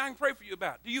anything I can pray for you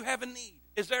about? Do you have a need?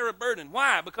 Is there a burden?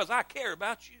 Why? Because I care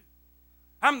about you.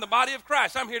 I'm the body of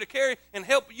Christ. I'm here to carry and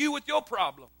help you with your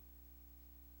problem.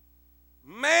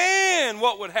 Man,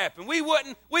 what would happen? We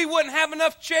wouldn't have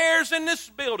enough chairs in this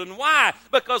building. Why?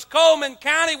 Because Coleman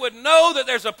County would know that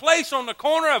there's a place on the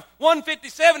corner of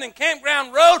 157 and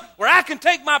Campground Road where I can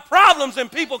take my problems and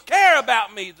people care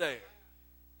about me there.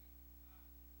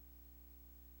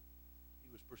 Perceptive.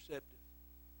 He was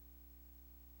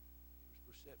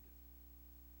perceptive.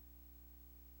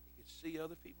 He could see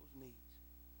other people's needs.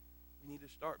 We need to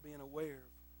start being aware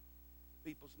of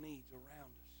people's needs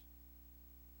around us.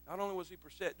 Not only was he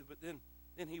perceptive, but then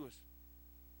he was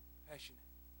passionate.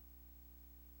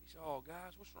 He said, oh,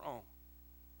 guys, what's wrong?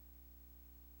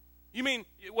 You mean,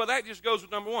 well, that just goes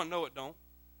with number one. No, it don't.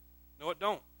 No, it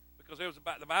don't. Because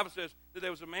the Bible says that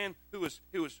there was a man who was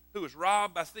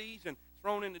robbed by thieves and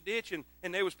thrown in the ditch,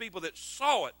 and there was people that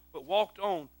saw it but walked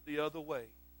on the other way.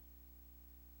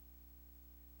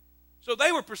 So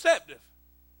they were perceptive,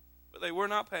 but they were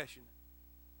not passionate.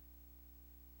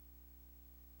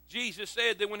 Jesus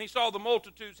said that when he saw the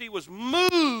multitudes, he was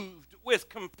moved with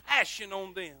compassion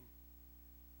on them.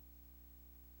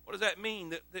 What does that mean?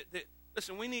 That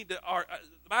listen, we need to,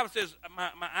 the Bible says,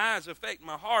 my eyes affect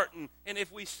my heart, and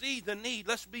if we see the need,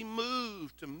 let's be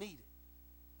moved to meet it.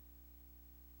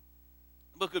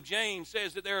 The book of James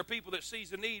says that there are people that sees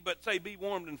the need, but say, be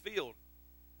warmed and filled.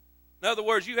 In other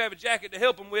words, you have a jacket to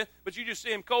help them with, but you just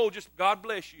see them cold, just God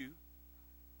bless you.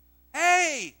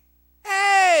 Hey,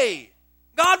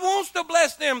 God wants to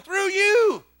bless them through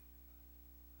you.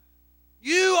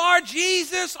 You are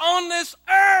Jesus on this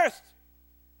earth.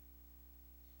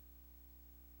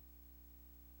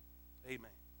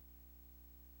 Amen.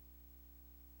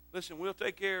 Listen, we'll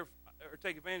take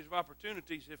advantage of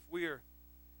opportunities if we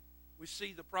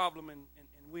see the problem and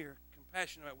we're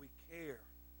compassionate about it, we care.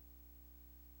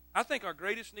 I think our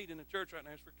greatest need in the church right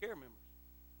now is for care members.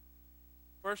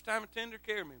 First time attender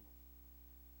care members.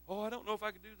 Oh, I don't know if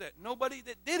I could do that. Nobody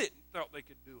that did it thought they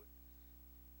could do it.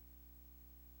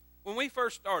 When we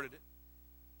first started it,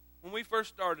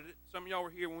 some of y'all were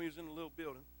here when we was in the little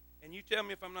building, and you tell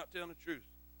me if I'm not telling the truth.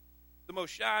 The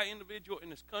most shy individual in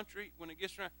this country when it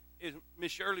gets around is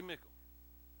Miss Shirley Mickle.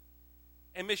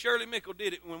 And Miss Shirley Mickle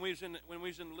did it when we was in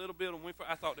the little building.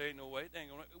 I thought there ain't no way.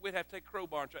 We'd have to take a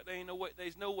crowbar and try. There ain't no way.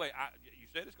 There's no way. You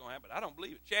said it's going to happen, but I don't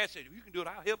believe it. Chad said, if you can do it,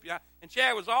 I'll help you. And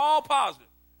Chad was all positive.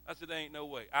 I said, there ain't no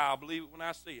way. I'll believe it when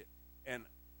I see it. And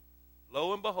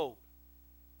lo and behold,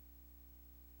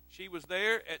 she was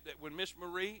there when Miss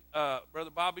Marie,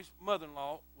 Brother Bobby's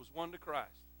mother-in-law, was won to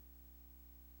Christ.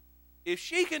 If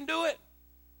she can do it,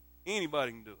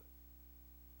 anybody can do it.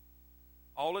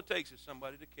 All it takes is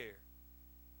somebody to care.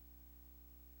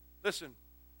 Listen,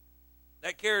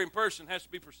 that caring person has to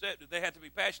be perceptive. They have to be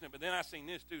passionate. But then I seen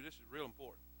this too. This is real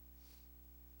important.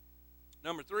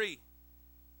 Number 3,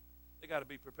 they got to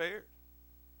be prepared.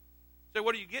 So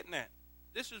what are you getting at?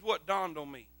 This is what dawned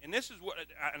on me. And this is what,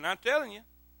 and I'm telling you,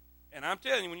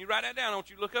 when you write that down, I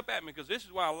want you to look up at me, because this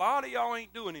is why a lot of y'all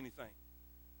ain't doing anything.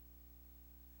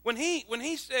 When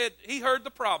he said he heard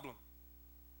the problem,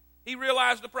 he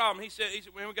realized the problem. He said,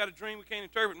 man, we got a dream we can't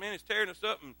interpret. Man, it's tearing us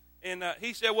up. And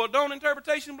he said, well, don't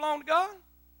interpretation belong to God?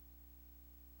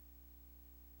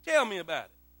 Tell me about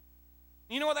it.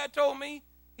 You know what that told me?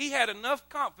 He had enough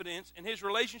confidence in his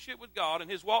relationship with God and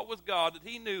his walk with God that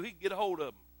he knew he could get a hold of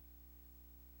them.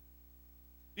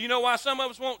 Do you know why some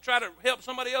of us won't try to help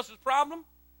somebody else's problem?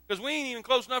 Because we ain't even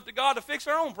close enough to God to fix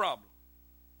our own problem.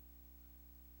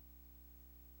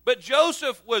 But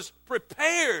Joseph was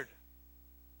prepared.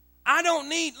 I don't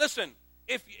need, listen,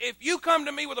 if you come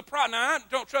to me with a problem, now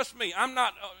don't trust me. I'm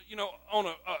not, on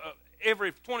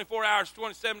every 24 hours,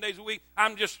 27 days a week.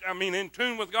 I'm in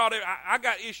tune with God. I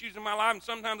got issues in my life, and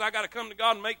sometimes I got to come to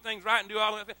God and make things right and do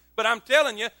all that. But I'm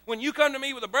telling you, when you come to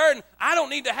me with a burden, I don't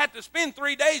need to have to spend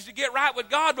 3 days to get right with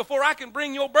God before I can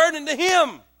bring your burden to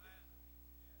Him.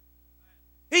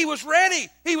 He was ready.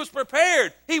 He was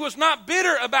prepared. He was not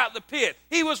bitter about the pit.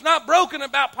 He was not broken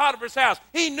about Potiphar's house.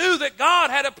 He knew that God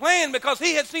had a plan because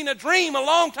he had seen a dream a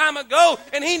long time ago,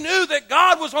 and he knew that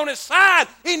God was on his side.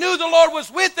 He knew the Lord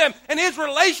was with him, and his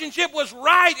relationship was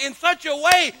right in such a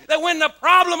way that when the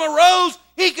problem arose,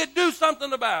 he could do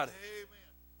something about it. Amen.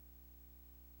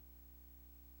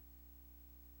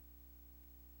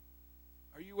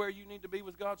 Are you where you need to be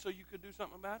with God so you could do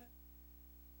something about it?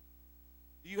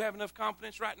 Do you have enough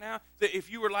confidence right now that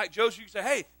if you were like Joseph, you could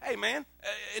say, hey, man,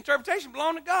 interpretation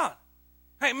belongs to God.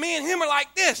 Hey, me and him are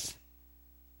like this.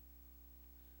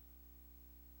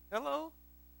 Hello?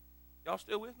 Y'all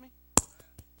still with me? Is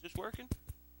this working?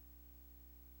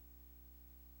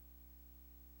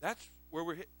 That's where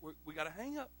we got to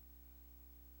hang up.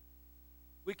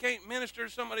 We can't minister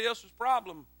to somebody else's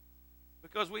problem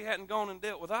because we hadn't gone and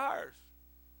dealt with ours.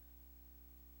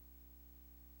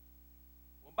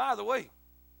 Well, by the way,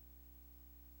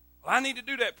 I need to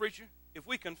do that, preacher. If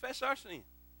we confess our sin,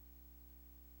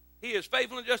 He is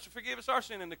faithful and just to forgive us our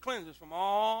sin and to cleanse us from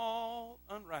all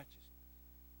unrighteousness.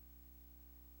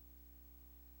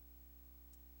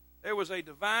 There was a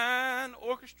divine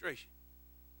orchestration.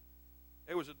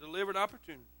 There was a delivered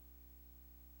opportunity.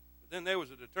 But then there was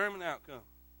a determined outcome.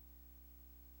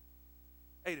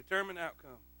 A determined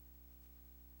outcome.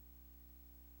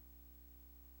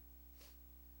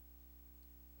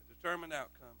 A determined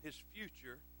outcome. His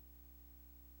future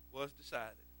was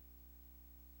decided.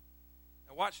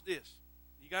 Now watch this.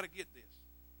 You got to get this.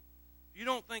 If you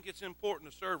don't think it's important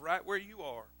to serve right where you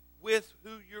are, with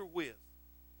who you're with,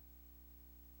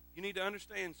 you need to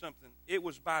understand something. It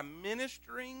was by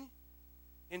ministering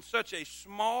in such a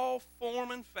small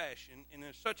form and fashion, and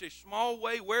in such a small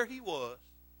way where he was,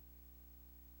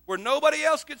 where nobody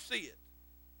else could see it,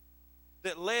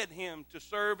 that led him to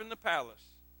serve in the palace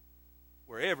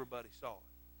where everybody saw it.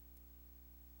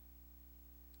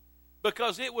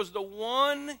 Because it was the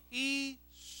one he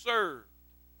served.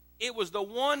 It was the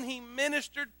one he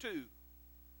ministered to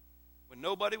when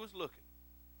nobody was looking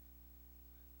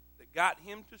that got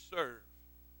him to serve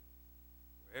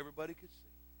where everybody could see.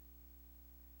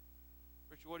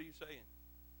 Preacher, what are you saying?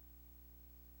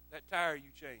 That tire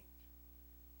you change.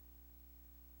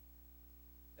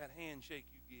 That handshake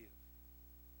you give.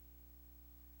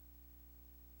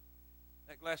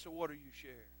 That glass of water you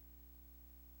share.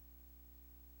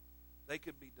 They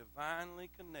could be divinely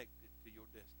connected to your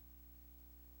destiny.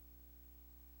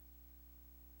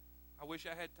 I wish I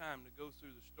had time to go through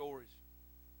the stories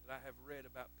that I have read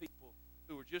about people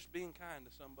who were just being kind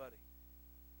to somebody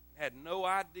and had no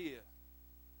idea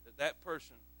that that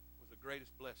person was the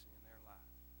greatest blessing in their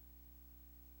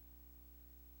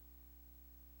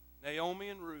lives. Naomi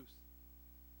and Ruth.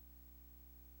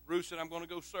 Ruth said, I'm going to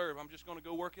go serve. I'm just going to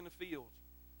go work in the fields.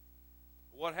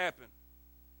 What happened?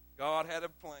 God had a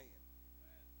plan.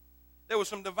 There was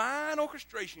some divine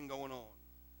orchestration going on.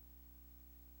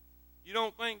 You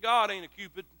don't think God ain't a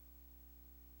Cupid?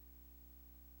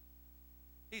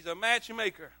 He's a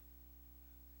matchmaker.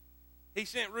 He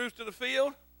sent Ruth to the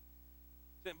field,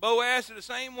 sent Boaz to the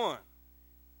same one.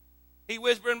 He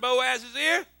whispered in Boaz's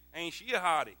ear, ain't she a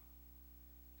hottie?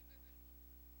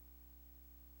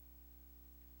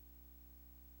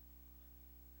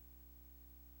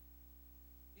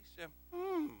 He said,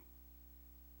 who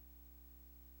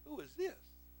is this?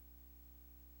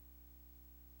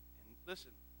 And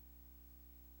listen,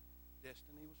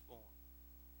 destiny was formed.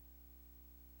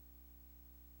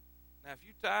 Now, if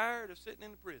you're tired of sitting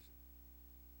in the prison,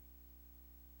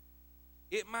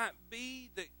 it might be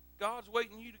that God's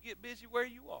waiting you to get busy where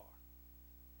you are.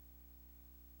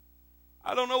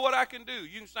 I don't know what I can do.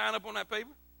 You can sign up on that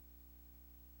paper.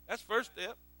 That's the first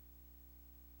step.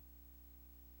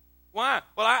 Why?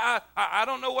 Well, I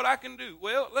don't know what I can do.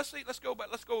 Well, let's see. Let's go back.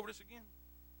 Let's go over this again.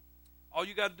 All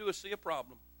you got to do is see a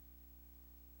problem.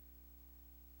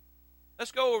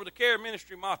 Let's go over the care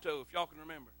ministry motto, if y'all can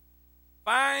remember.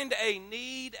 Find a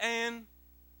need and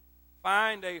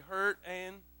find a hurt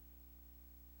and.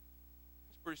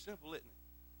 It's pretty simple, isn't it?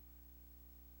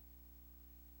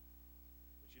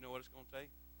 But you know what it's going to take?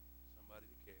 Somebody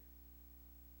to care.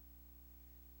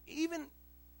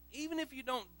 Even if you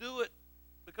don't do it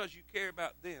because you care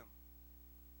about them,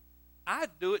 I'd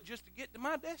do it just to get to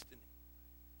my destiny.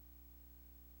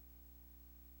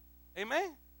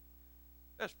 Amen?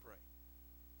 Let's pray.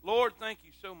 Lord, thank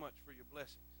you so much for your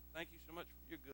blessings. Thank you so much for your good.